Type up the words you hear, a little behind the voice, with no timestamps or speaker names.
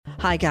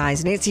Hi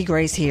guys, Nancy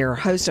Grace here,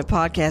 host of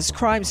podcast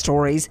Crime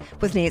Stories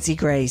with Nancy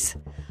Grace.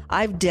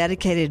 I've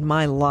dedicated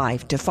my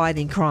life to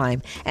fighting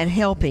crime and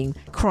helping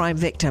crime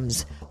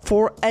victims.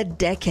 For a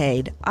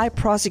decade, I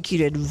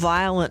prosecuted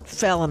violent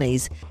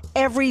felonies.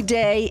 Every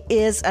day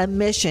is a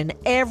mission.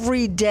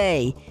 Every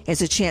day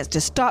is a chance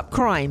to stop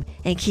crime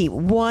and keep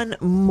one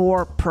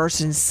more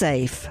person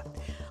safe.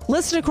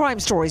 Listen to Crime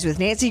Stories with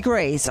Nancy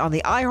Grace on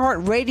the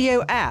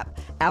iHeartRadio app,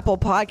 Apple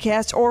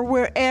Podcasts, or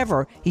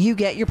wherever you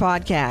get your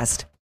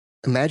podcast.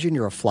 Imagine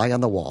you're a fly on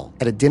the wall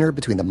at a dinner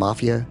between the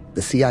mafia,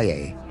 the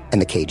CIA,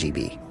 and the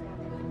KGB.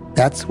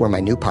 That's where my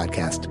new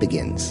podcast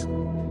begins.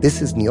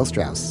 This is Neil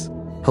Strauss,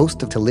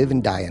 host of To Live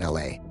and Die in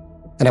LA,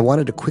 and I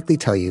wanted to quickly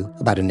tell you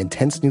about an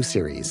intense new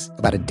series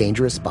about a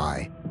dangerous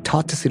spy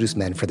taught to seduce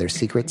men for their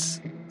secrets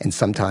and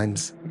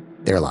sometimes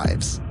their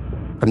lives.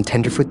 From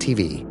Tenderfoot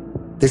TV,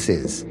 this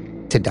is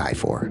To Die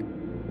For.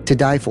 To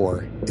Die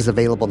For is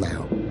available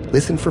now.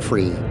 Listen for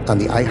free on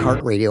the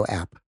iHeartRadio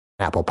app,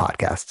 Apple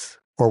Podcasts,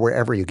 or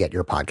wherever you get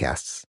your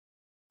podcasts.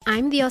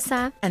 I'm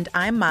Diosa. And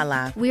I'm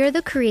Mala. We are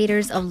the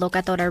creators of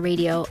Locatora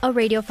Radio, a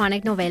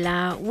radiophonic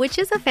novela, which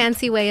is a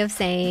fancy way of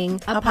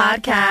saying a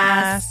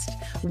podcast.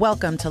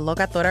 Welcome to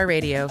Locatora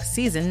Radio,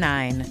 Season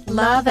 9.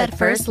 Love at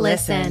first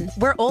listen.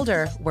 We're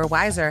older, we're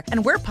wiser,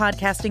 and we're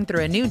podcasting through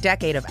a new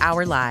decade of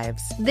our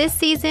lives. This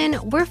season,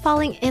 we're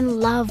falling in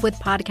love with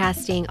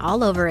podcasting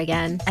all over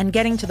again. And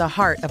getting to the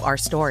heart of our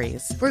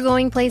stories. We're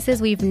going places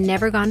we've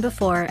never gone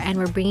before, and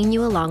we're bringing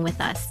you along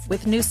with us.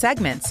 With new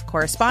segments,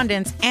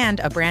 correspondence, and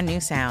a brand new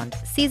sound.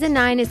 Season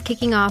 9 is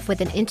kicking off with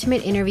an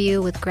intimate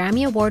interview with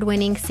Grammy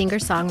Award-winning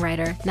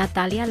singer-songwriter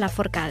Natalia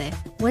Lafourcade.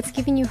 What's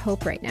giving you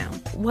hope right now?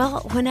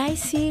 Well, when I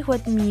see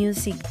what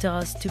music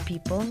does to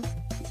people,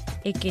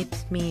 it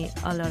gives me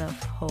a lot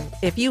of hope.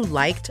 If you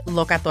liked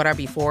Locatora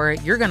before,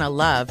 you're going to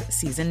love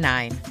Season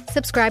 9.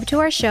 Subscribe to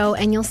our show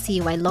and you'll see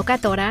why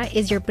Locatora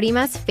is your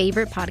prima's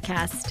favorite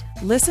podcast.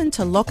 Listen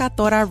to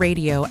Locatora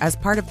Radio as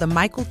part of the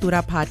My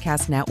Cultura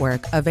Podcast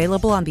Network,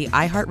 available on the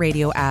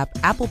iHeartRadio app,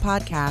 Apple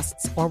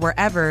Podcasts, or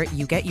wherever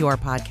you get your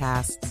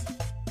podcasts.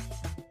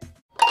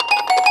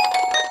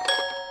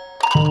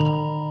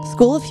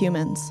 School of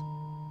Humans.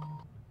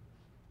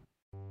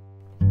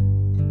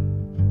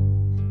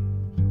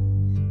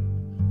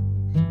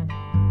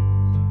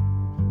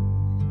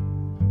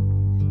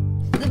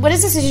 What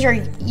is this? Is your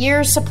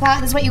year's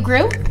supply? This is what you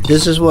grew?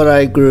 This is what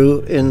I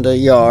grew in the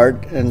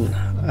yard, and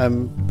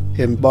I'm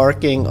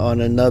embarking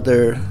on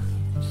another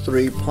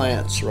 3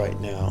 plants right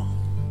now.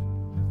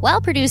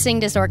 While producing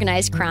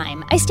Disorganized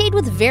Crime, I stayed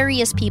with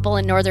various people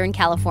in Northern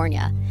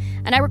California,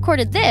 and I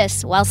recorded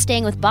this while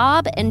staying with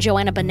Bob and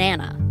Joanna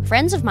Banana,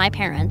 friends of my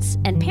parents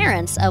and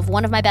parents of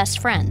one of my best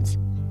friends.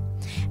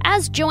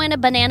 As Joanna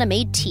Banana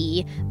made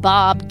tea,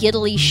 Bob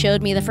giddily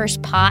showed me the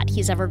first pot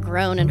he's ever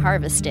grown and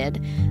harvested,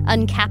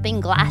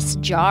 uncapping glass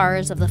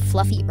jars of the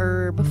fluffy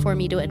herb for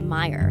me to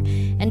admire,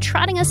 and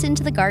trotting us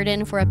into the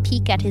garden for a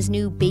peek at his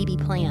new baby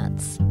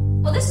plants.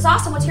 Well, this is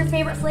awesome. What's your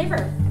favorite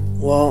flavor?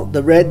 Well,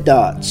 the red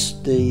dots,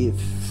 the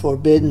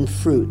forbidden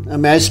fruit. I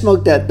mean, I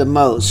smoke that the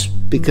most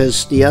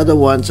because the other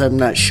ones I'm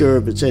not sure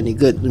if it's any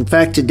good. In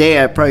fact,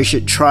 today I probably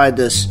should try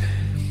this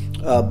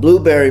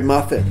blueberry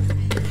muffin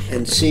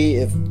and see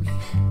if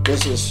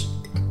this is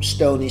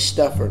stony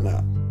stuff or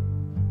not.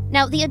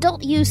 Now, the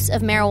Adult Use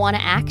of Marijuana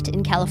Act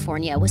in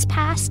California was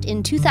passed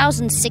in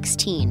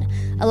 2016,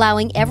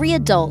 allowing every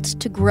adult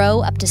to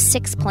grow up to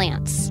 6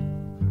 plants.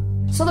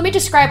 So let me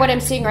describe what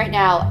I'm seeing right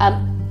now.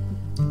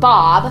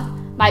 Bob,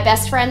 my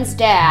best friend's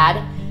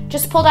dad,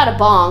 just pulled out a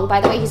bong.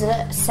 By the way, he's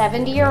a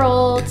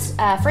 70-year-old,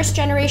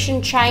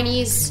 first-generation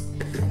Chinese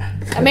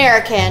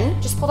American.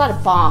 Just pulled out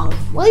a bong.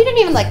 Well, he didn't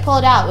even, pull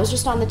it out. It was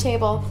just on the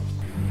table.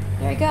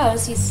 There he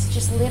goes. He's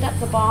just lit up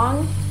the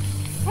bong.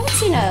 I haven't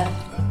seen a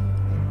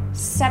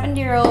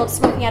 70-year-old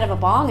smoking out of a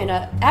bong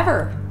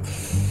ever.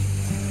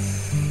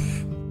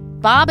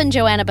 Bob and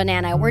Joanna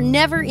Banana were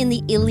never in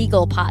the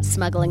illegal pot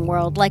smuggling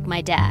world like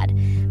my dad,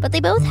 but they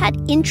both had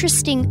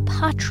interesting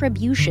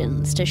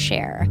potributions to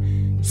share.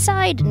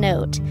 Side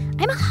note,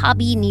 I'm a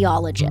hobby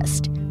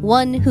neologist,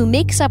 one who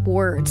makes up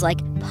words like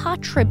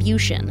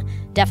potribution,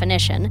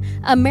 definition,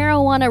 a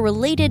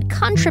marijuana-related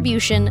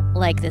contribution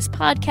like this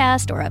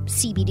podcast or a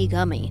CBD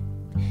gummy.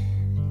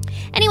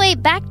 Anyway,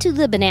 back to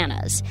the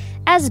bananas.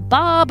 As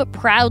Bob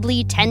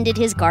proudly tended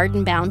his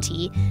garden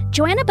bounty,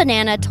 Joanna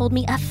Banana told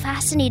me a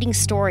fascinating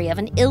story of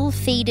an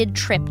ill-fated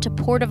trip to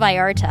Puerto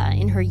Vallarta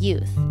in her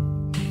youth.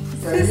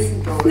 This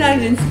is not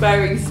an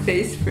inspiring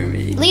space for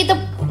me. Lead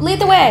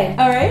the way.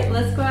 All right,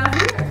 let's go out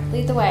here.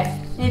 Lead the way.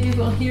 Maybe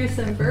we'll hear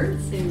some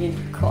birds singing.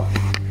 Cool.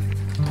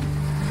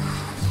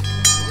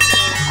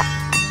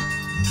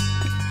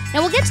 Now,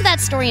 we'll get to that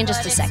story in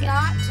just a second.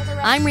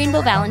 I'm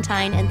Rainbow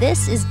Valentine, and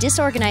this is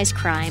Disorganized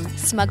Crime,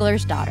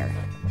 Smuggler's Daughter.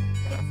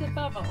 It's a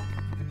bubble.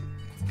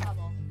 It's a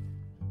bubble.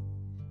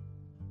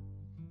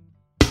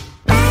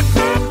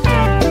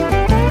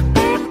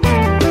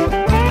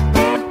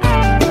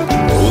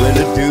 Rolling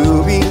a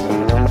doobie,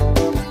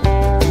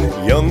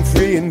 young,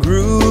 free, and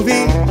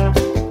groovy,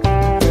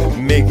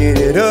 making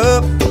it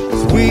up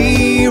as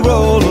we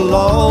roll along.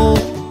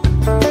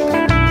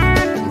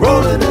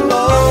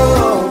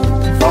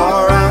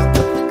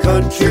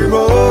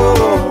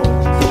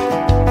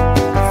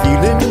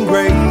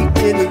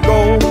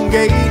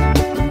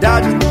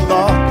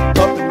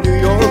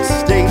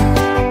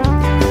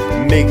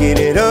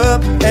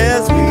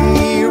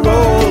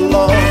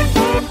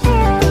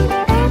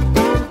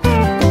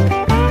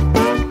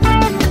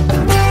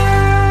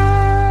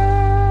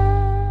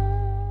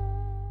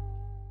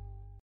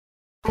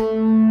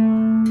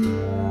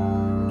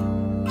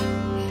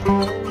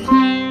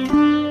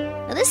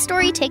 Now, this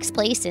story takes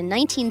place in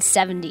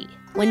 1970,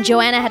 when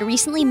Joanna had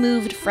recently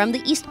moved from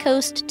the East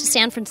Coast to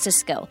San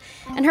Francisco,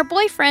 and her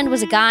boyfriend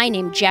was a guy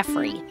named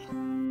Jeffrey.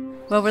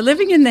 Well,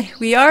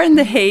 we are in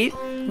the Haight,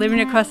 living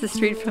across the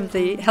street from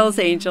the Hells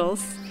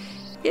Angels.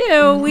 You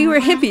know, we were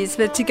hippies,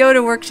 but to go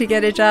to work to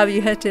get a job,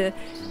 you had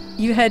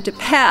to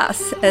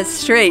pass as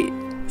straight.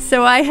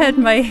 So I had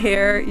my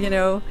hair,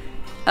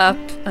 up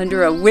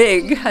under a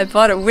wig. I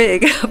bought a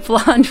wig, a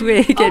blonde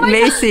wig at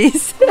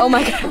Macy's. Oh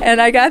my God. And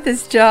I got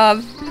this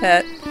job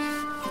at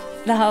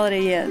the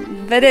Holiday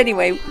Inn. But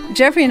anyway,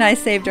 Jeffrey and I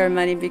saved our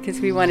money because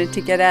we wanted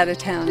to get out of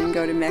town and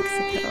go to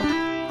Mexico.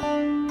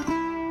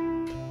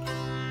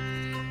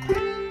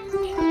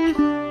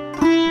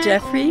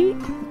 Jeffrey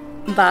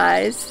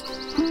buys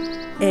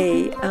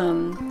a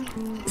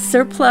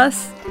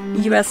surplus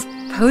U.S.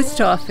 Post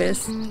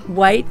Office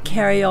white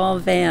carry-all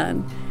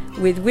van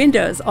with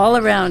windows all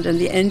around and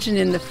the engine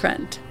in the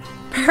front.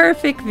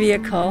 Perfect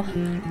vehicle.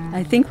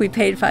 I think we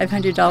paid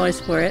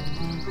 $500 for it.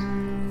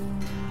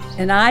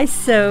 And I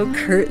sew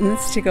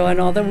curtains to go on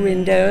all the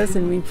windows,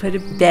 and we put a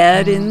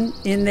bed in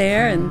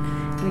there, and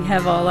we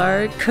have all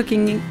our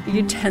cooking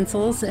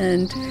utensils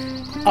and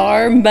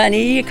our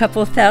money, a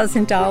couple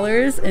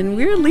 $1,000, and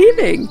we're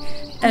leaving.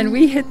 And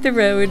we hit the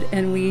road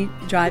and we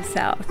drive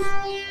south.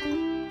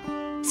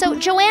 So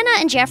Joanna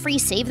and Jeffrey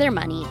save their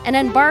money and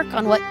embark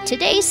on what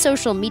today's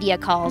social media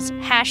calls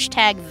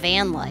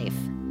 #van life.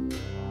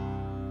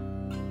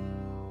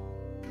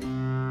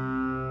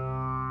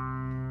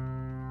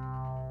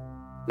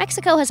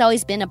 Mexico has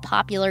always been a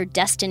popular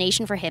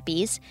destination for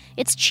hippies.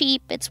 It's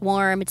cheap, it's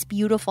warm, it's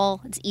beautiful,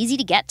 it's easy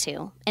to get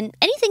to, and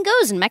anything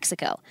goes in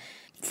Mexico,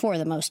 for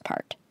the most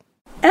part.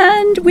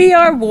 And we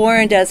are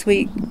warned as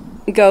we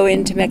go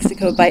into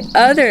Mexico by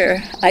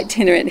other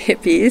itinerant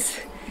hippies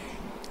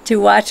to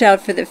watch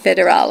out for the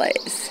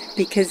federales,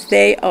 because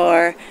they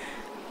are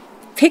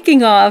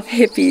picking off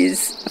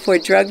hippies for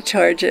drug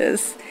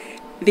charges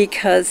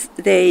because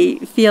they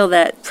feel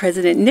that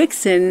President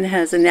Nixon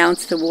has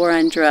announced the war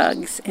on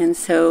drugs. And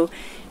so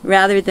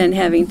rather than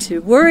having to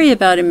worry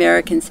about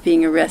Americans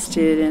being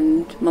arrested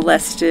and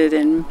molested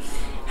and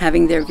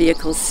having their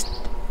vehicles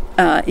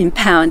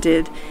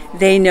impounded,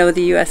 they know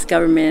the U.S.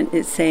 government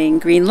is saying,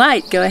 green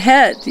light, go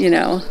ahead,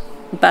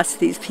 bust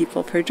these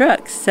people for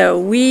drugs. So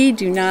we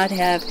do not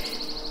have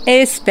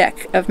a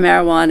speck of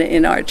marijuana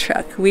in our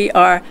truck. We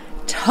are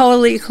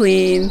totally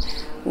clean.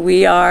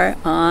 We are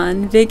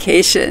on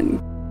vacation.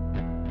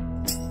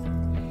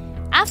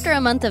 After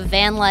a month of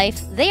van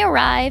life, they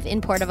arrive in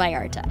Puerto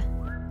Vallarta.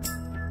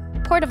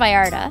 Puerto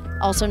Vallarta,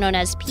 also known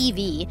as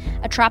PV,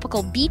 a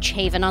tropical beach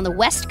haven on the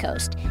west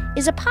coast,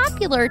 is a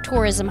popular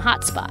tourism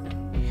hotspot.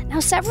 Now,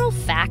 several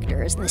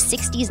factors in the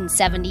 60s and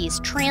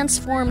 70s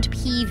transformed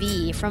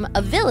PV from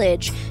a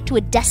village to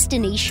a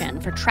destination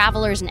for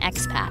travelers and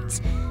expats.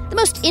 The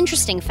most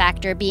interesting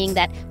factor being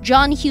that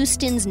John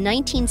Huston's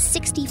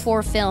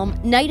 1964 film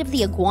Night of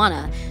the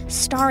Iguana,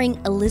 starring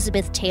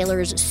Elizabeth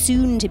Taylor's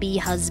soon-to-be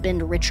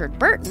husband Richard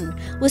Burton,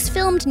 was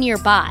filmed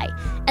nearby,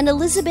 and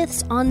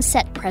Elizabeth's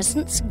on-set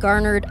presence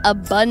garnered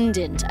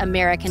abundant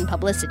American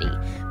publicity,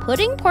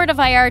 putting Puerto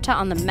Vallarta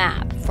on the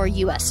map for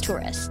U.S.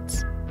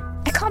 tourists.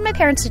 I called my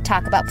parents to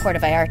talk about Puerto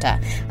Vallarta.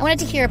 I wanted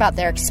to hear about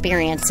their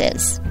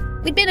experiences.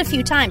 We'd been a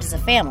few times as a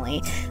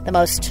family, the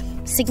most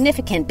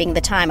significant being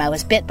the time I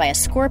was bit by a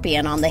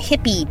scorpion on the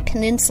hippie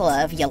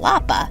peninsula of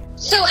Yalapa.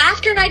 So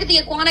after Night of the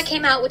Iguana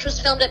came out, which was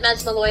filmed at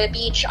Mesmaloya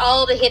Beach,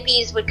 all the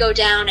hippies would go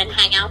down and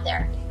hang out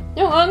there.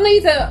 No, only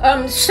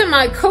the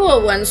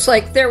semi-cool ones,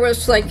 there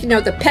was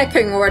the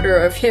pecking order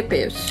of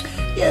hippies.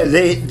 Yeah,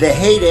 the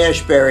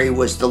Haight-Ashbury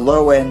was the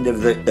low end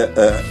of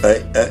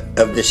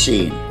the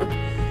scene.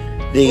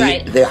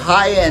 The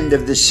high end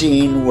of the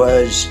scene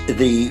was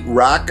the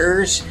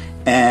rockers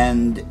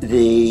and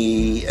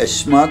the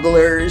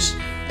smugglers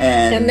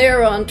and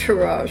their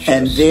entourage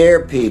and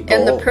their people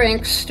and the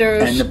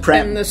pranksters and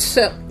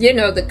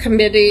the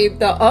committee,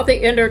 all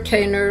the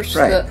entertainers,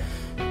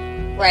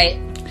 right.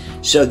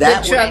 So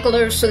that the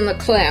jugglers and the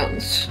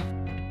clowns.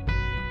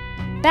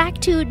 Back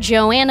to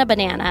Joanna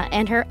Banana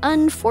and her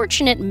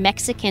unfortunate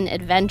Mexican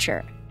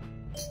adventure.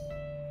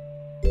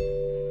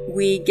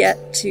 We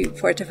get to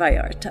Puerto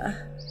Vallarta.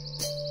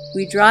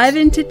 We drive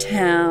into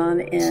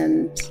town,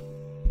 and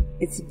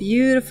it's a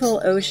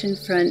beautiful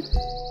oceanfront,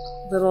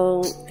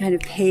 little kind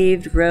of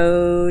paved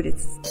road.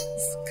 It's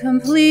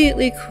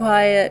completely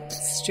quiet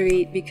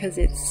street because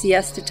it's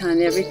siesta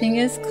time. Everything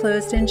is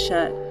closed and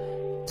shut.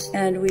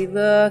 And we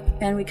look,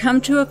 and we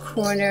come to a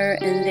corner,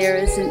 and there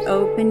is an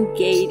open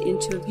gate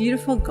into a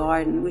beautiful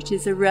garden, which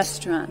is a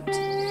restaurant.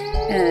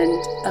 And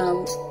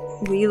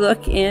we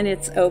look in,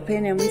 it's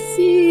open, and we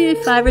see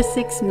 5 or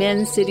 6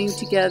 men sitting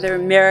together,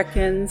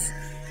 Americans,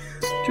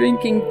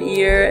 drinking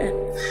beer.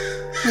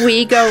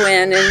 We go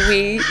in and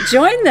we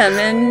join them,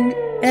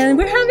 and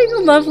we're having a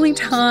lovely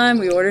time.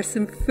 We order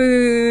some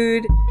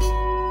food.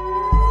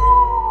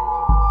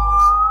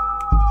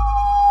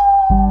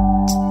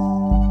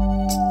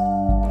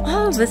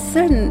 All of a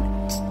sudden,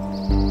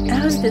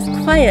 out of this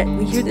quiet,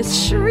 we hear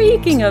this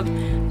shrieking of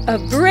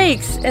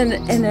brakes, and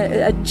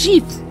a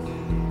Jeep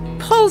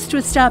pulls to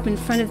a stop in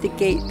front of the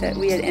gate that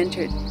we had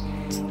entered.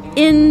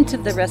 Into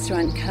the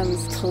restaurant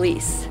comes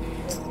police,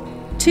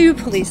 2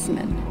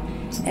 policemen,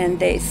 and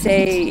they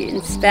say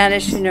in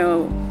Spanish,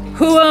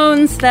 who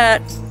owns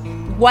that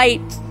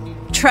white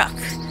truck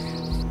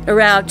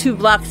around 2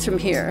 blocks from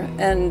here?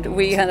 And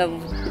we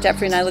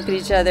Jeffrey and I look at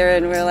each other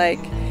and we're like,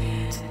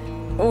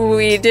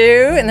 we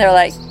do? And they're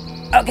like,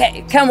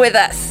 okay, come with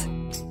us.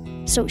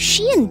 So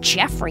she and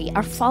Jeffrey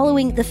are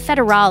following the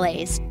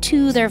federales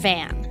to their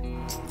van.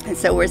 And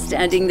so we're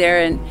standing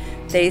there and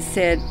they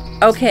said,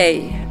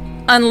 okay,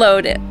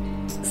 unload it.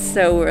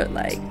 So we're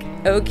like,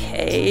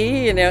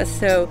 okay,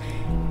 so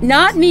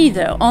not me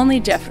though, only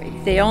Jeffrey.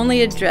 They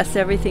only address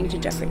everything to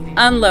Jeffrey.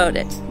 Unload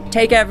it,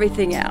 take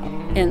everything out.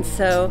 And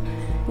so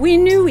we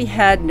knew we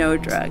had no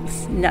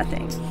drugs,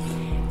 nothing.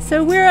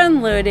 So we're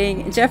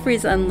unloading,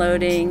 Jeffrey's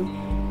unloading,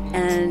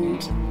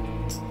 and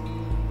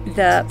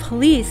the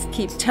police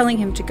keep telling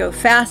him to go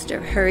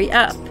faster, hurry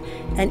up.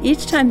 And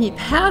each time he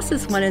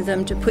passes one of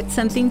them to put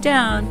something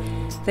down,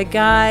 the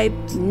guy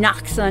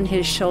knocks on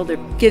his shoulder,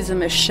 gives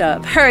him a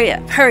shove. Hurry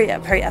up, hurry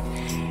up, hurry up.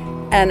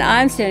 And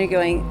I'm standing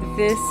going,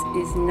 this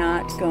is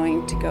not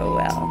going to go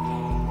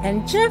well.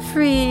 And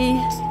Jeffrey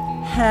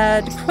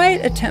had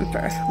quite a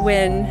temper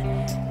when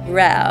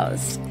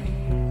roused.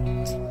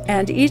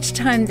 And each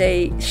time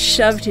they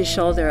shoved his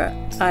shoulder,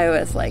 I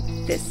was like,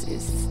 this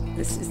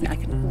is not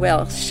going to...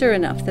 Well, sure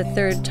enough, the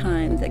 3rd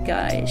time the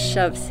guy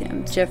shoves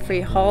him,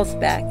 Jeffrey hauls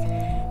back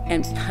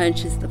and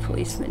punches the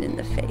policeman in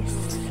the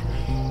face.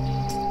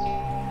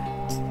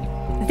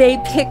 They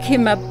pick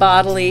him up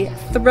bodily,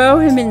 throw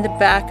him in the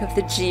back of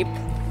the Jeep,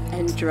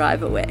 and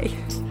drive away.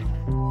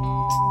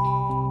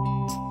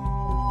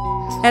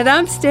 And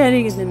I'm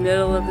standing in the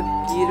middle of the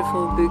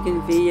beautiful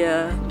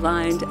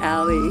bougainvillea-lined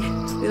alley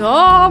with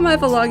all my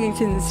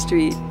belongings in the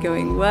street,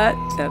 going, what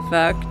the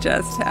fuck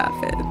just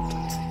happened?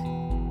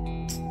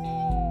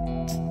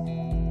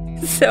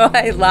 So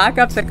I lock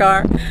up the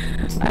car,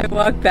 I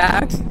walk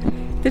back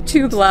the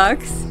 2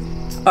 blocks.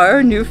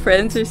 Our new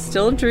friends are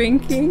still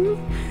drinking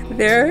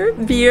their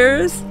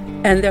beers,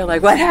 and they're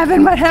like, what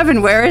happened? What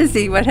happened? Where is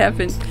he? What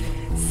happened?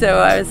 So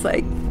I was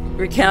like,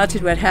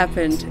 recounted what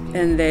happened,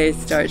 and they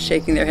start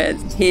shaking their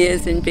heads. He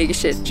is in big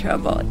shit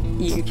trouble.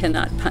 You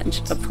cannot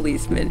punch a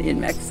policeman in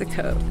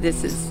Mexico.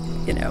 This is,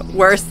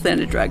 worse than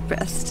a drug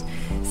bust.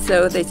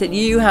 So they said,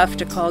 you have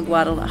to call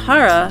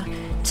Guadalajara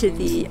to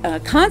the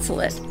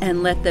consulate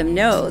and let them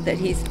know that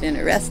he's been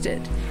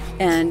arrested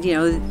and,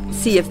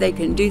 see if they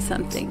can do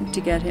something to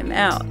get him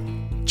out.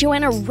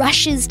 Joanna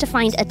rushes to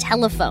find a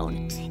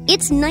telephone.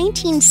 It's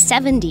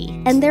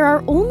 1970, and there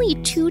are only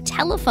 2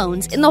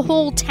 telephones in the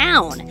whole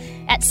town,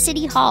 at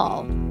City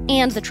Hall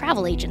and the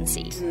travel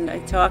agency. And I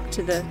talked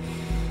to the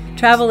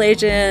travel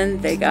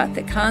agent, they got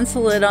the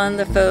consulate on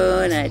the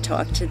phone, I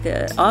talked to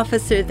the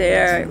officer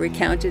there, I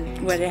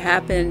recounted what had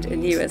happened,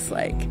 and he was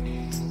like,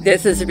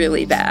 this is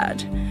really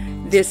bad.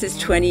 This is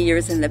 20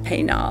 years in the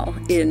penal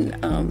in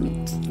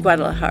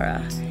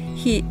Guadalajara.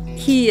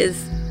 He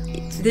is...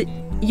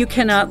 You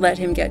cannot let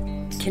him get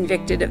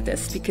convicted of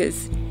this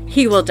because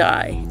he will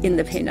die in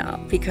the penal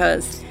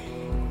because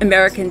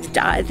Americans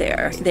die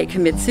there. They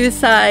commit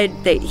suicide.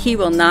 He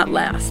will not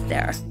last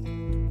there.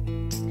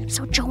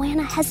 So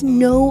Joanna has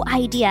no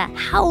idea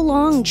how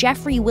long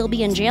Jeffrey will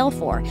be in jail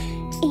for.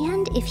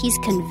 And if he's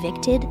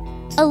convicted,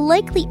 a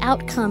likely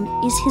outcome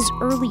is his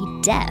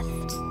early death.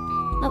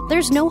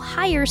 There's no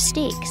higher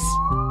stakes.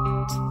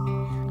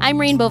 I'm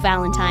Rainbow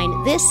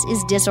Valentine. This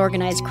is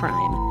Disorganized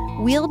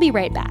Crime. We'll be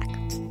right back.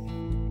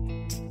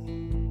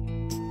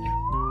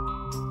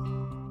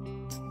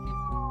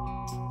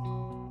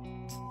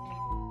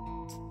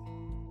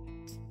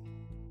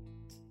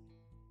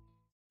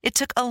 It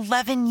took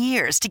 11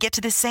 years to get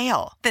to this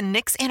sale. The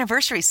Knix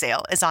Anniversary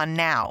Sale is on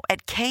now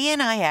at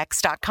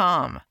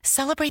knix.com.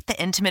 Celebrate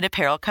the intimate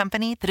apparel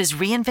company that has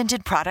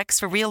reinvented products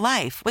for real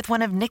life with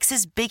one of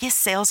Knix's biggest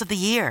sales of the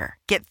year.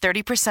 Get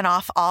 30%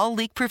 off all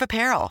leak-proof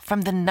apparel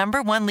from the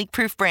 #1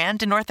 leak-proof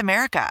brand in North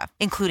America,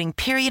 including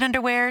period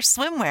underwear,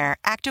 swimwear,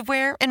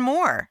 activewear, and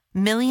more.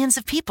 Millions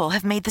of people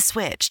have made the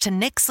switch to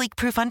Knix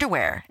leak-proof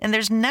underwear, and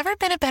there's never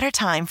been a better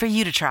time for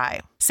you to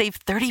try. Save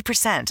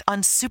 30%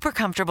 on super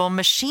comfortable,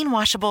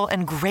 machine-washable,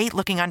 and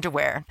great-looking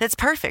underwear that's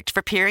perfect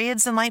for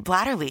periods and light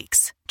bladder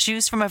leaks.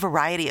 Choose from a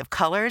variety of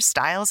colors,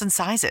 styles, and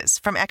sizes,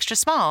 from extra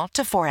small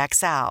to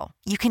 4XL.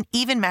 You can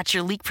even match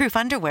your leak-proof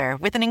underwear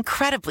with an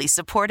incredibly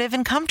supportive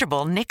and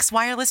comfortable Knix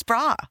wireless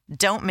bra.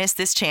 Don't miss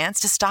this chance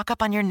to stock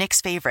up on your Knix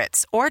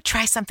favorites or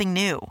try something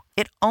new.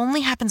 It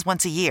only happens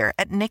once a year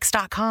at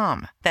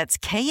Knix.com. That's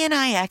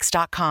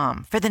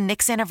knix.com for the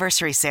Knix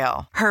Anniversary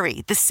Sale.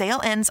 Hurry, the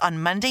sale ends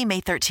on Monday,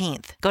 May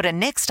 13th. Go to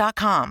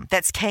Knix.com.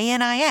 That's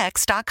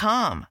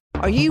knix.com.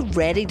 Are you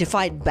ready to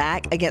fight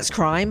back against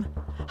crime?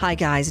 Hi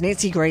guys,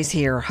 Nancy Grace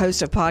here,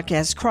 host of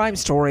podcast Crime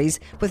Stories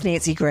with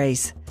Nancy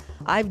Grace.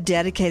 I've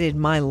dedicated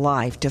my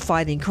life to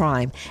fighting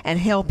crime and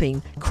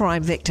helping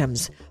crime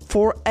victims.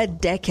 For a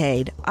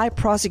decade, I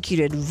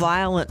prosecuted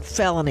violent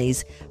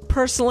felonies,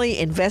 personally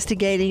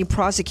investigating,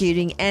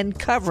 prosecuting, and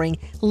covering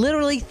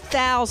literally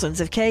thousands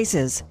of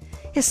cases.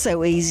 It's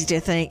so easy to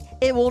think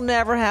it will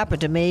never happen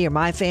to me or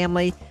my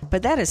family,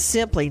 but that is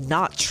simply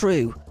not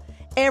true.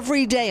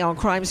 Every day on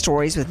Crime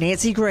Stories with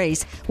Nancy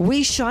Grace,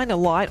 we shine a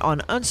light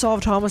on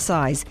unsolved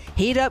homicides,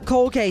 heat up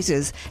cold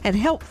cases, and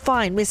help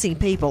find missing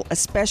people,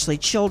 especially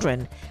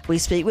children. We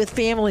speak with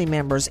family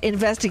members,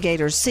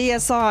 investigators,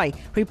 CSI,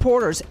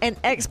 reporters, and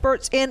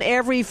experts in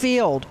every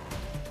field.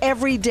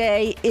 Every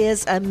day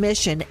is a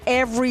mission.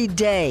 Every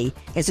day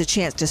is a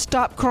chance to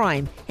stop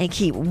crime and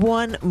keep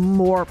one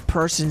more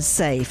person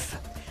safe.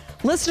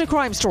 Listen to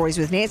Crime Stories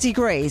with Nancy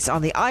Grace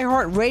on the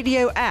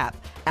iHeartRadio app,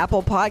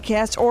 Apple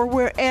Podcasts, or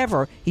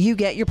wherever you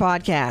get your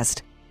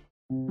podcast.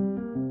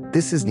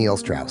 This is Neil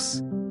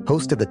Strauss,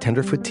 host of the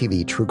Tenderfoot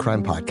TV true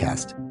crime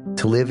podcast,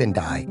 To Live and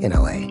Die in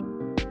LA.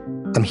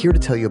 I'm here to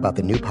tell you about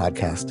the new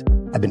podcast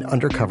I've been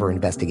undercover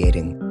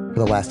investigating for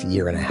the last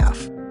year and a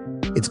half.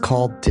 It's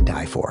called To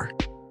Die For.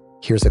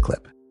 Here's a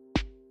clip.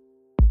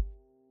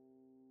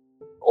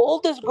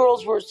 All these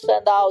girls were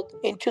sent out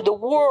into the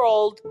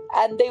world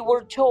and they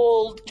were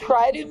told,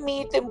 try to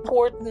meet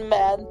important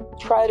men,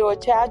 try to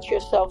attach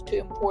yourself to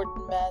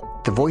important men.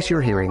 The voice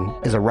you're hearing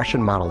is a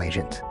Russian model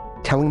agent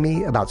telling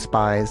me about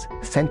spies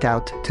sent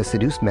out to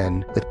seduce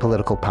men with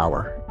political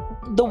power.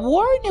 The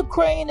war in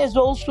Ukraine is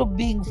also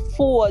being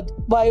fought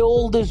by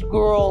all these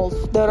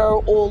girls that are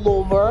all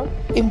over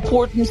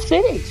important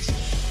cities.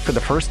 For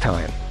the first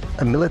time,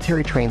 a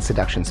military-trained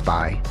seduction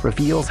spy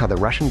reveals how the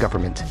Russian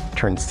government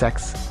turned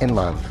sex and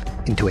love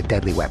into a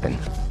deadly weapon.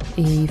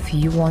 If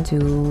you want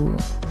to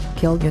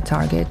kill your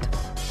target,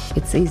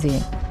 it's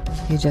easy.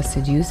 You just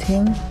seduce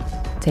him,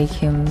 take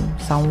him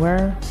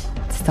somewhere,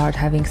 start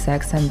having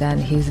sex, and then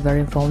he's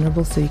very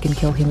vulnerable, so you can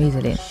kill him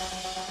easily.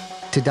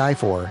 To Die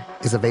For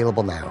is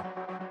available now.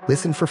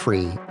 Listen for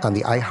free on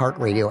the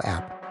iHeartRadio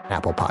app,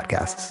 Apple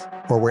Podcasts,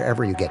 or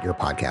wherever you get your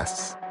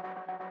podcasts.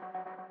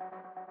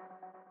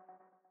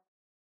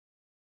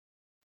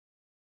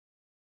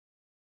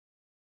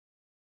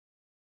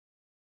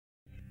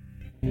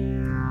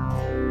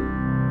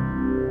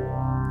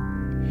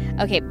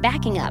 Okay,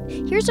 backing up,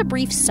 here's a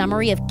brief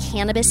summary of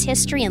cannabis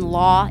history and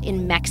law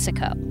in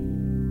Mexico.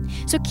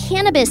 So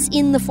cannabis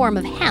in the form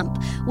of hemp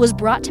was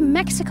brought to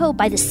Mexico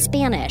by the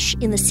Spanish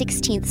in the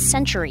 16th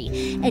century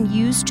and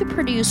used to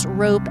produce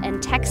rope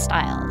and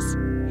textiles.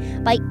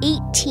 By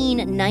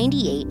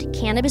 1898,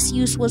 cannabis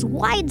use was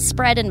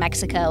widespread in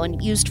Mexico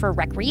and used for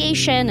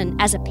recreation and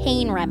as a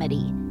pain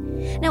remedy.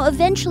 Now,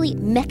 eventually,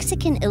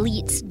 Mexican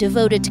elites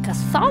devoted to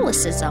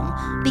Catholicism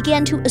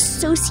began to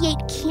associate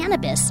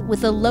cannabis with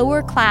the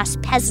lower-class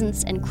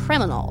peasants and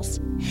criminals.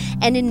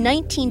 And in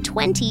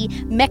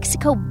 1920,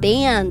 Mexico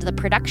banned the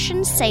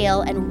production,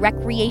 sale, and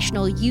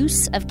recreational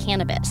use of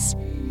cannabis.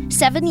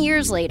 7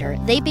 years later,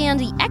 they banned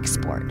the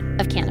export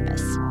of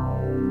cannabis.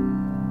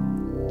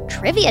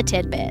 Trivia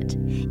tidbit.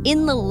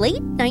 In the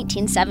late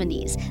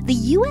 1970s, the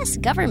U.S.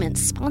 government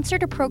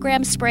sponsored a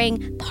program spraying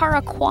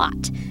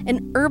paraquat, an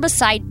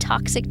herbicide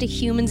toxic to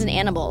humans and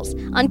animals,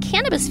 on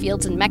cannabis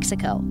fields in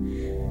Mexico.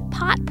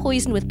 Pot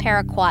poisoned with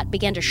paraquat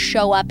began to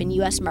show up in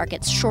U.S.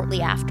 markets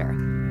shortly after.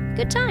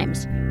 Good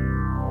times.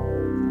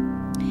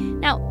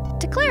 Now,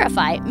 to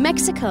clarify,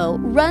 Mexico,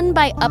 run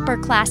by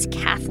upper-class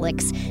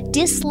Catholics,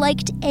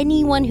 disliked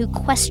anyone who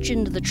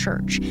questioned the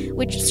church,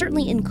 which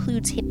certainly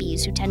includes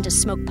hippies who tend to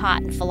smoke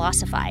pot and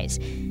philosophize.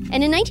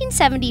 And in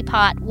 1970,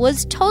 pot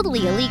was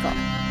totally illegal.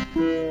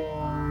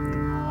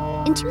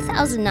 In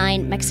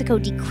 2009, Mexico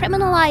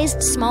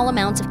decriminalized small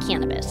amounts of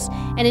cannabis,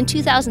 and in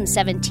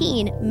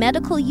 2017,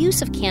 medical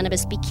use of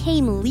cannabis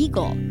became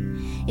legal.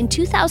 In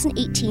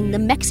 2018, the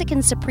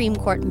Mexican Supreme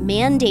Court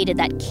mandated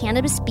that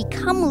cannabis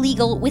become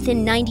legal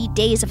within 90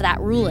 days of that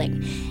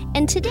ruling.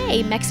 And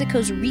today,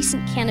 Mexico's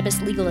recent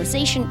cannabis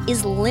legalization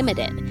is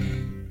limited,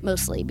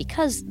 mostly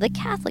because the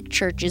Catholic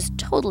Church is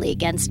totally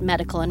against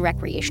medical and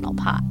recreational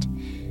pot.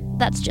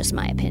 That's just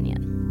my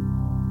opinion.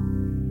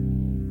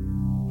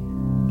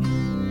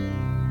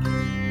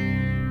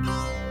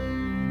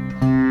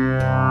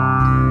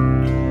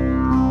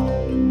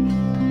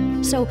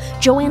 So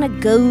Joanna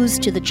goes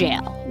to the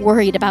jail,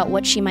 worried about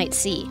what she might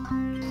see.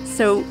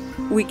 So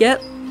we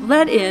get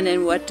let in,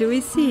 and what do we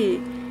see?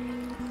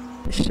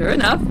 Sure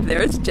enough,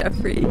 there's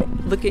Jeffrey,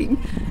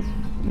 looking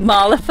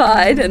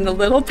mollified and a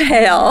little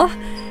pale.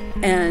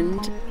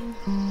 And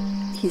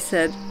he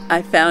said,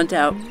 I found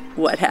out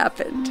what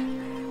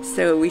happened.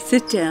 So we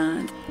sit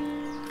down,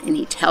 and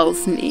he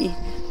tells me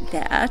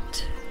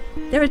that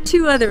there are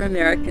 2 other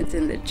Americans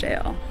in the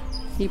jail.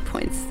 He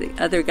points the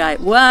other guy.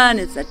 One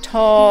is a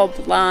tall,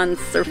 blonde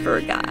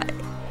surfer guy.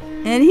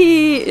 And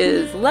he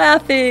is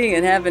laughing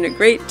and having a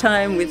great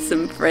time with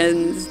some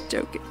friends,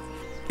 joking.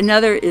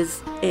 Another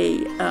is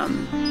a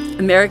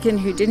American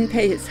who didn't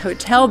pay his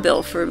hotel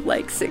bill for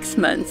like 6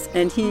 months,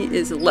 and he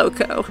is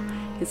loco,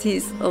 because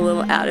he's a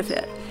little out of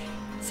it.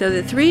 So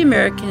the 3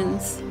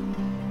 Americans,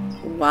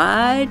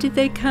 why did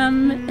they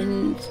come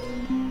and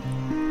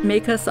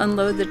make us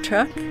unload the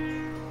truck?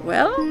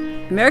 Well,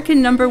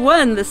 American number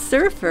 1, the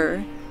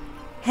surfer,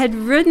 had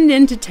ridden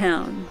into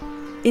town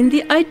in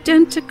the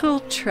identical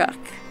truck,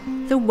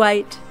 the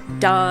white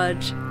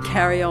Dodge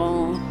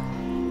Carryall,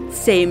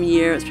 same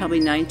year, it was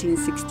probably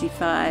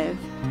 1965,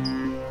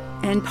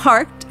 and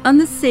parked on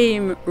the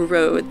same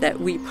road that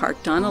we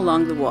parked on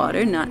along the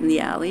water, not in the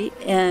alley.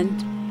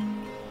 And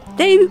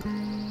they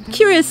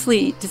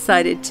curiously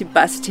decided to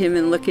bust him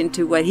and look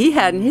into what he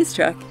had in his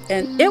truck,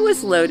 and it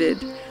was loaded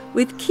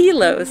with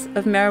kilos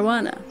of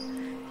marijuana.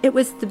 It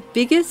was the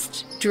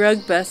biggest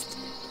drug bust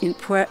in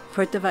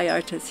Puerto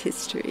Vallarta's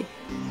history.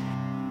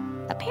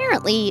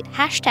 Apparently,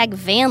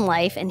 #van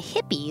life and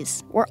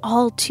hippies were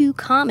all too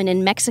common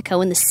in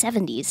Mexico in the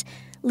 70s,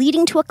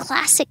 leading to a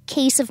classic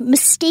case of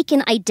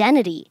mistaken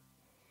identity.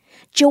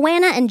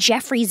 Joanna and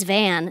Jeffrey's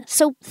van,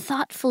 so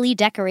thoughtfully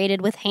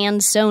decorated with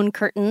hand-sewn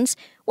curtains,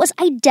 was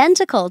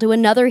identical to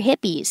another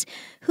hippie's,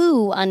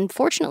 who,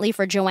 unfortunately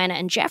for Joanna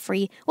and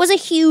Jeffrey, was a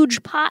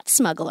huge pot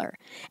smuggler.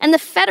 And the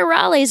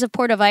federales of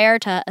Puerto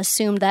Vallarta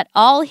assumed that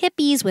all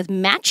hippies with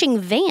matching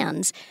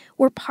vans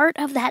were part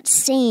of that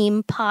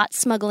same pot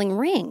smuggling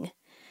ring.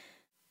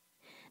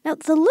 Now,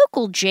 the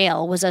local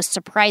jail was a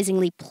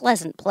surprisingly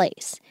pleasant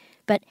place.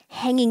 But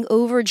hanging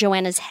over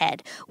Joanna's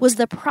head was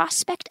the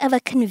prospect of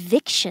a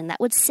conviction that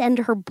would send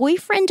her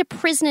boyfriend to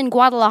prison in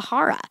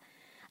Guadalajara,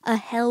 a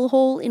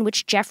hellhole in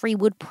which Jeffrey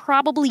would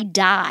probably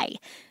die,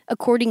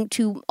 according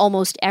to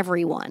almost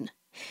everyone.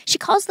 She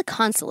calls the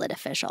consulate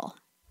official.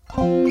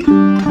 And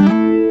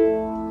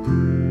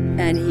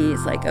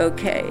he's like,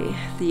 okay,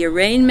 the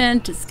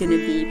arraignment is going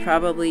to be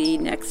probably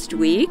next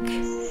week,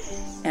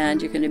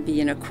 and you're going to be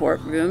in a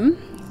courtroom,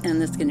 and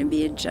there's going to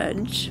be a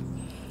judge.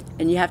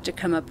 And you have to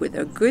come up with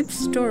a good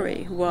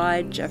story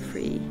why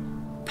Jeffrey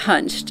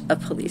punched a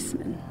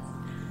policeman.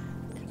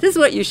 This is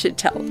what you should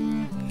tell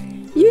him.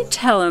 You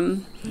tell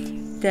him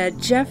that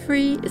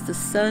Jeffrey is the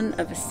son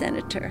of a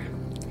senator,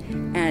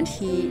 and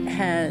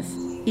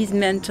he's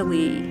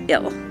mentally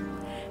ill,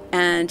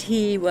 and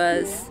he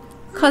was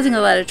causing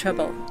a lot of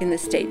trouble in the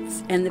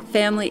States, and the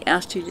family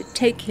asked you to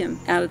take him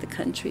out of the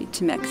country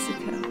to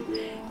Mexico.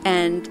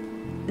 And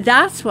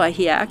that's why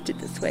he acted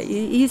this way.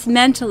 He's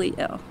mentally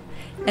ill.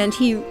 And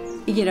he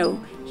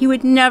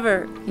would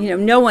never,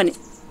 no one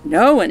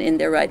in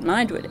their right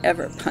mind would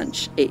ever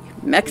punch a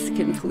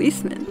Mexican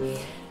policeman.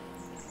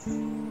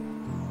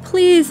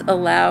 Please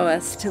allow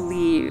us to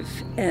leave,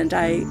 and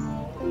I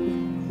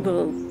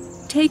will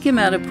take him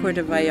out of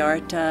Puerto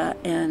Vallarta,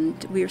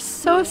 and we are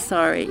so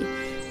sorry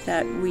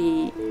that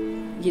we,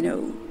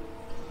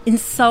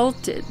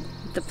 insulted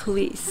the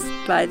police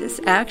by this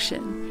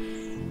action.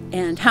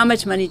 And how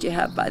much money do you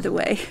have, by the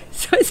way?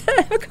 So I said,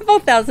 I have a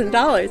couple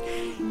 $1,000.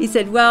 He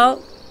said,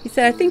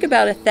 I think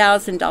about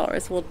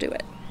 $1,000 will do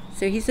it.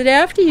 So he said,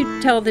 after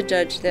you tell the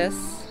judge this,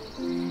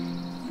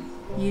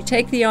 you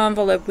take the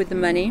envelope with the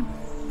money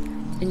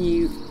and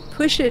you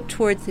push it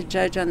towards the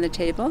judge on the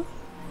table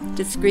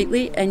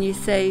discreetly, and you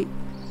say,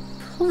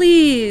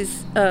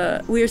 please,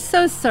 we are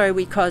so sorry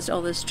we caused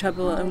all this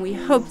trouble, and we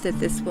hope that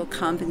this will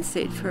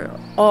compensate for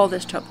all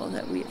this trouble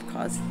that we have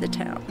caused the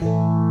town.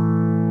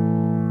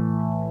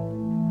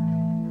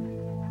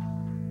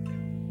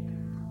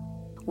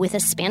 With a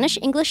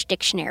Spanish-English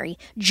dictionary,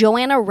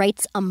 Joanna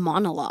writes a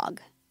monologue.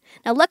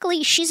 Now,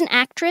 luckily, she's an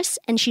actress,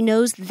 and she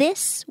knows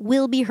this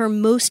will be her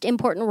most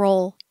important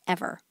role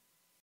ever.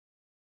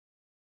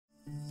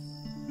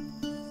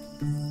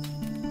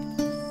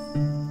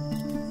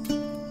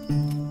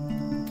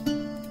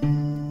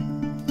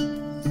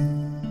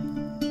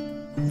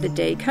 The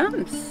day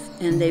comes,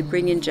 and they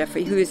bring in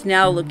Jeffrey, who is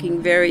now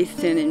looking very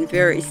thin and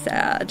very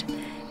sad.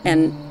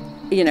 And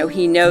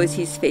he knows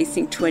he's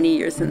facing 20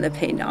 years in the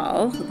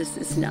penal. This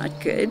is not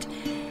good.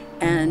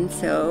 And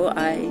so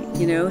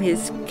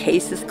his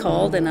case is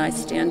called, and I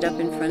stand up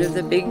in front of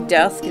the big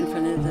desk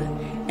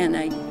and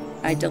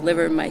I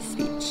deliver my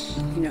speech,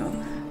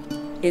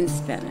 in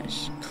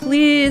Spanish.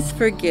 Please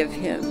forgive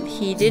him.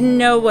 He didn't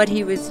know what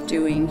he was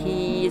doing.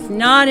 He is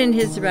not in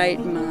his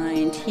right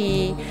mind.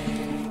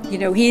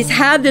 He's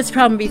had this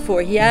problem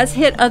before. He has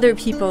hit other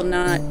people,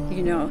 I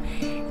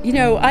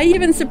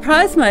even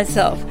surprised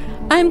myself.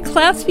 I'm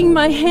clasping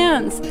my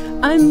hands.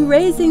 I'm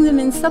raising them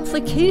in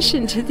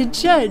supplication to the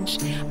judge.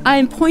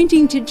 I'm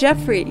pointing to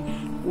Jeffrey,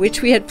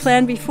 which we had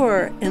planned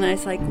before. And I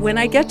was like, when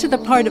I get to the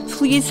part of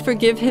please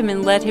forgive him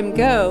and let him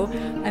go,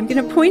 I'm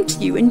going to point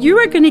to you. And you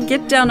are going to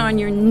get down on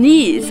your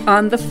knees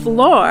on the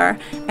floor.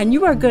 And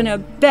you are going to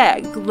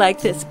beg like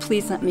this,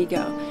 please let me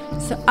go.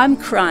 So I'm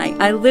crying.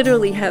 I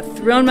literally have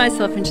thrown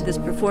myself into this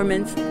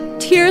performance.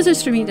 Tears are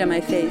streaming down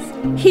my face.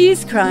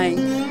 He's crying.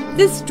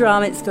 This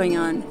drama is going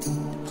on.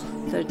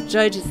 The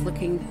judge is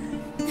looking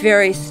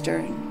very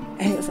stern.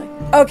 And he was like,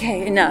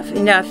 okay, enough.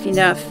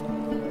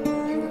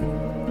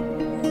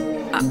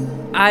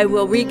 I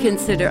will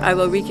reconsider.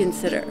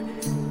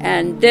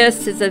 And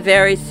this is a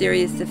very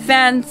serious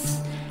offense.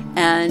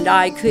 And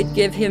I could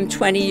give him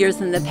 20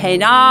 years in the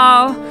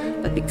penal.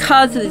 But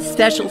because of the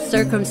special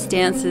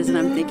circumstances, and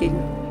I'm thinking,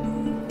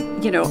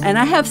 and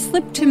I have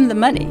slipped him the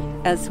money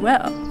as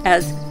well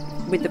as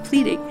with the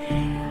pleading.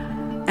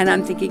 And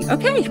I'm thinking,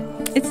 okay,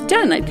 it's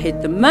done. I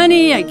paid the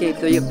money. I gave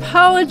the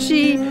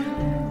apology.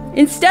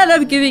 instead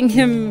of giving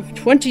him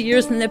 20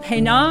 years in the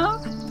penal,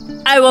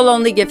 I will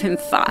only give him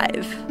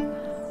 5.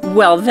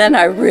 Well, then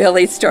I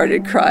really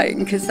started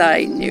crying because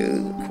I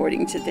knew,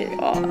 according to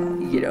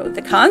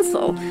the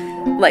consul,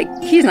 like,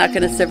 he's not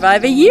going to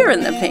survive a year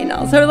in the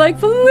penal. So like,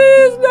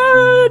 please,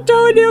 no,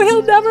 Antonio,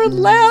 he'll never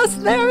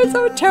last there. It's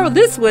so terrible.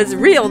 This was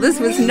real. This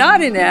was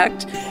not an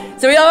act.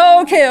 So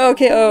okay,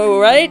 all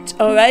right.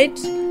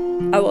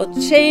 I will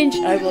change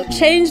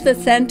the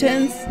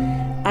sentence.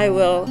 I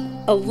will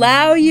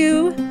allow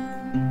you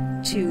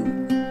to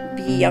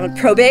be on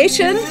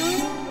probation,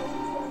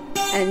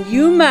 and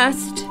you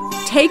must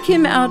take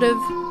him out of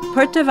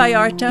Puerto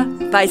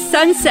Vallarta by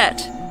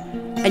sunset,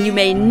 and you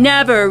may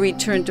never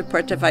return to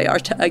Puerto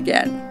Vallarta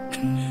again.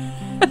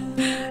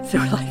 So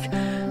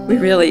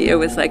it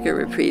was like a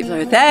reprieve.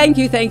 Like, thank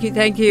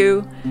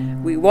you.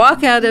 We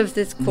walk out of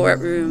this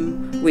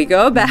courtroom. We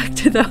go back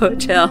to the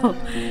hotel.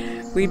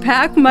 We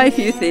pack my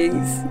few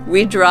things.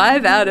 We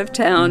drive out of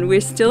town. We're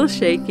still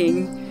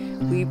shaking.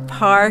 We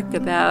park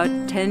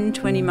about 10,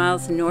 20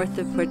 miles north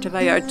of Puerto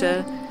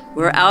Vallarta.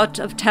 We're out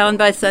of town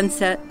by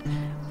sunset.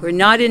 We're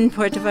not in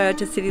Puerto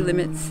Vallarta city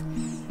limits.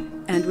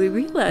 And we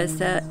realize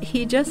that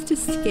he just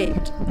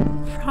escaped,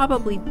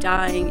 probably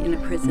dying in a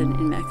prison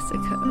in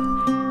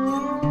Mexico.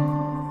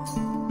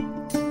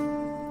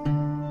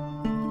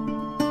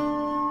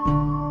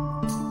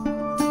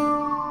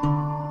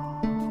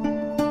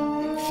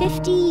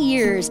 50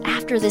 years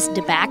after this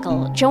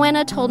debacle,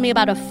 Joanna told me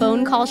about a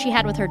phone call she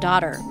had with her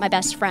daughter, my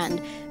best friend,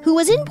 who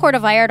was in Puerto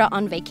Vallarta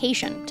on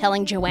vacation,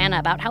 telling Joanna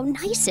about how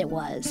nice it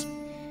was.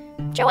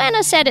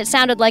 Joanna said it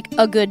sounded like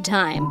a good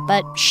time,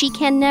 but she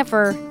can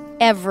never,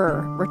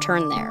 ever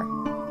return there,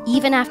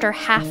 even after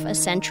half a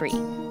century.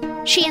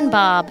 She and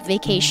Bob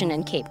vacation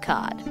in Cape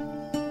Cod.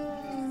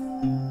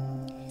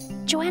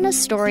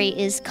 Joanna's story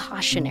is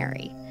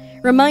cautionary,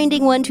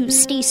 reminding one to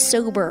stay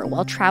sober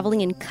while traveling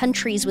in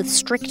countries with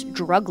strict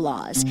drug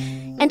laws,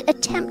 and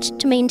attempt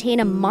to maintain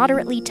a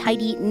moderately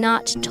tidy,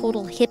 not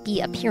total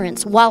hippie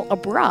appearance while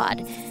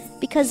abroad,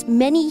 because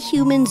many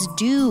humans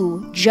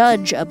do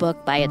judge a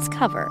book by its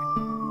cover.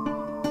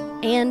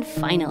 And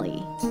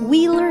finally,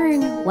 we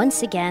learn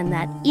once again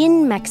that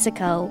in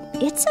Mexico,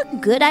 it's a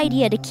good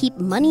idea to keep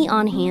money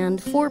on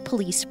hand for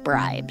police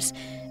bribes,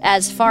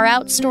 as Far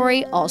Out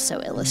Story also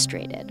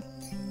illustrated.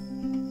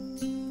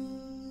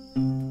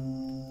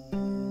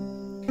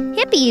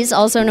 Hippies,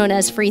 also known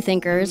as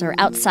freethinkers or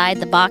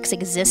outside-the-box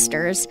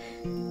existers,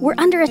 were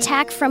under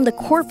attack from the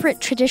corporate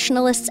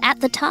traditionalists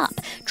at the top,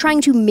 trying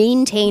to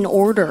maintain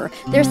order,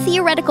 their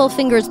theoretical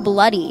fingers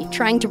bloody,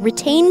 trying to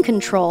retain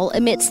control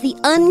amidst the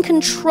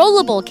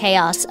uncontrollable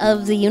chaos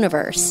of the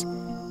universe.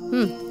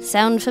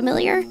 Sound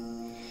familiar?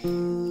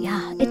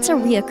 Yeah, it's a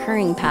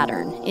reoccurring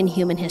pattern in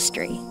human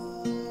history.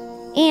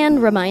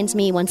 And reminds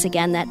me once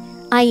again that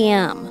I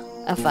am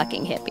a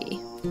fucking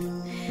hippie.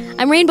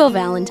 I'm Rainbow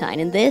Valentine,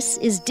 and this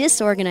is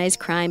Disorganized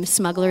Crime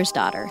Smuggler's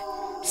Daughter.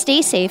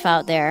 Stay safe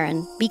out there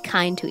and be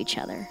kind to each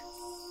other.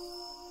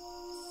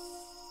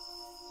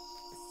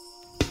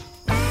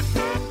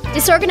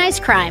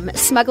 Disorganized Crime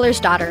Smuggler's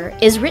Daughter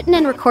is written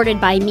and recorded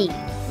by me,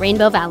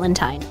 Rainbow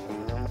Valentine.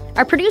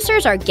 Our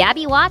producers are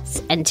Gabby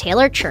Watts and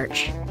Taylor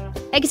Church.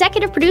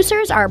 Executive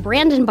producers are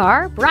Brandon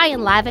Barr,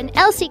 Brian Lavin,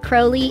 Elsie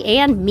Crowley,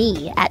 and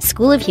me at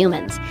School of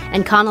Humans,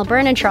 and Connell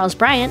Byrne and Charles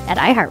Bryant at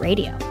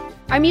iHeartRadio.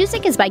 Our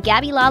music is by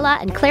Gabby Lala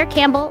and Claire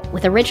Campbell,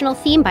 with original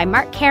theme by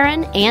Mark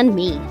Karen and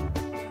me.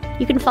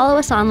 You can follow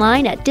us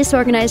online at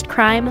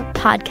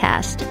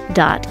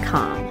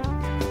disorganizedcrimepodcast.com.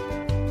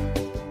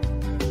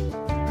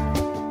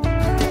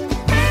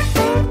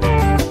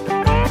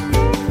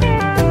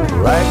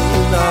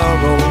 Writing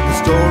our own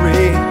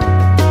story,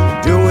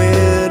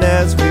 doing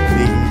as we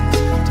please.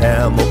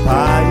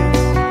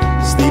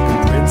 Tamalpais,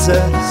 sleeping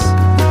princess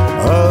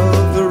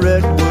of the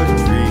redwood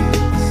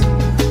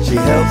trees. She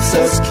helps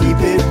us keep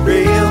it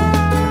real.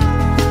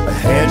 A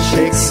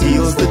handshake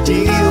seals the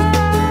deal.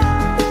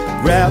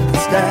 Grab the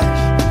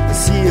stash,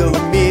 seal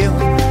the meal,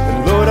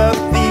 and load up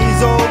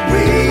these old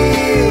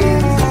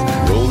wheels.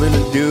 Rolling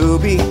a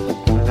doobie,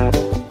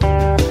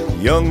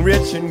 young,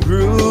 rich, and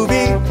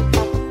groovy.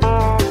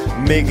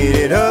 Making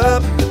it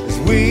up as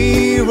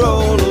we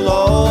roll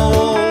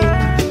along.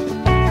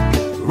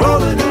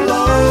 Rolling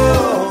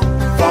along,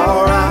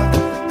 far out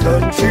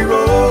country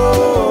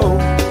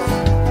road.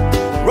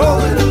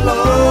 Rolling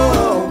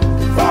along,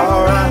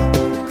 far out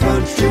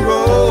country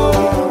road.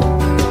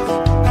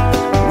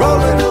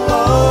 Rolling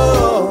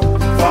along,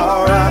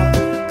 far out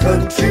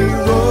country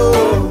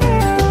road.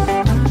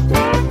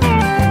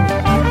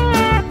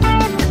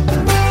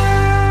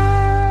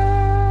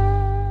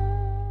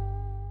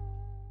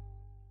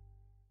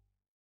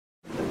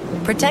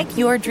 Protect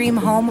your dream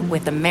home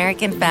with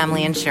American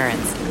Family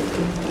Insurance.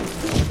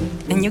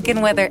 And you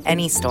can weather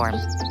any storm.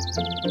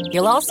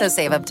 You'll also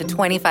save up to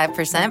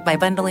 25% by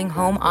bundling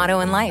home,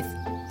 auto, and life.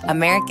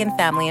 American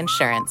Family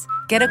Insurance.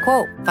 Get a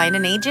quote. Find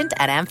an agent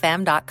at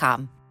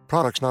amfam.com.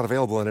 Products not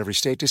available in every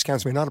state.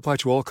 Discounts may not apply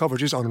to all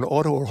coverages on an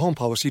auto or home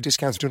policy.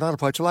 Discounts do not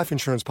apply to life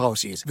insurance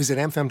policies. Visit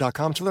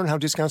amfam.com to learn how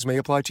discounts may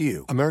apply to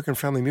you. American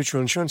Family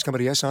Mutual Insurance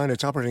Company, SI, and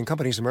its operating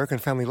companies, American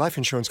Family Life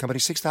Insurance Company,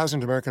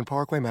 6000 American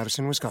Parkway,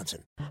 Madison,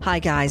 Wisconsin. Hi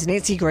guys,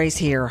 Nancy Grace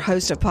here,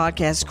 host of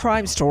podcast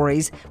Crime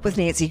Stories with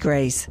Nancy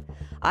Grace.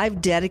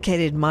 I've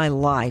dedicated my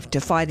life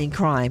to fighting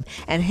crime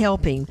and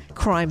helping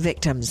crime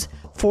victims.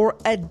 For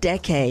a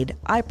decade,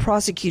 I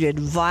prosecuted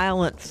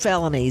violent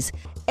felonies.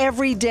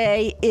 Every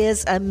day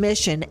is a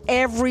mission.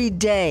 Every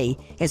day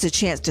is a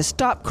chance to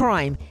stop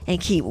crime and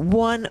keep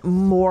one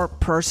more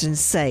person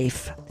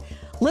safe.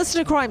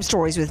 Listen to Crime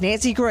Stories with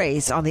Nancy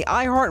Grace on the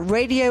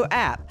iHeartRadio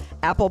app,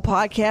 Apple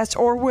Podcasts,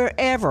 or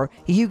wherever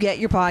you get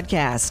your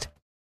podcast.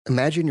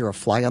 Imagine you're a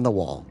fly on the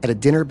wall at a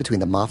dinner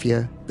between the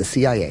mafia, the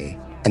CIA,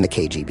 and the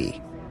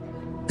KGB.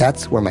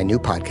 That's where my new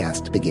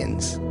podcast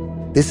begins.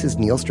 This is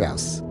Neil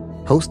Strauss,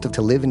 host of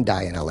To Live and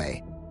Die in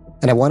LA.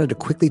 And I wanted to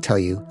quickly tell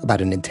you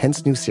about an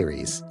intense new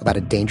series about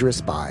a dangerous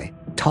spy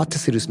taught to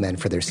seduce men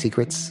for their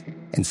secrets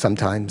and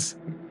sometimes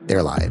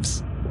their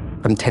lives.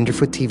 From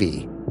Tenderfoot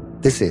TV,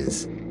 this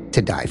is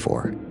To Die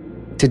For.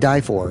 To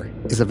Die For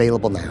is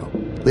available now.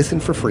 Listen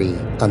for free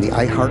on the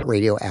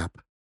iHeartRadio app,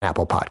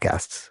 Apple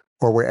Podcasts,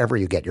 or wherever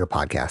you get your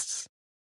podcasts.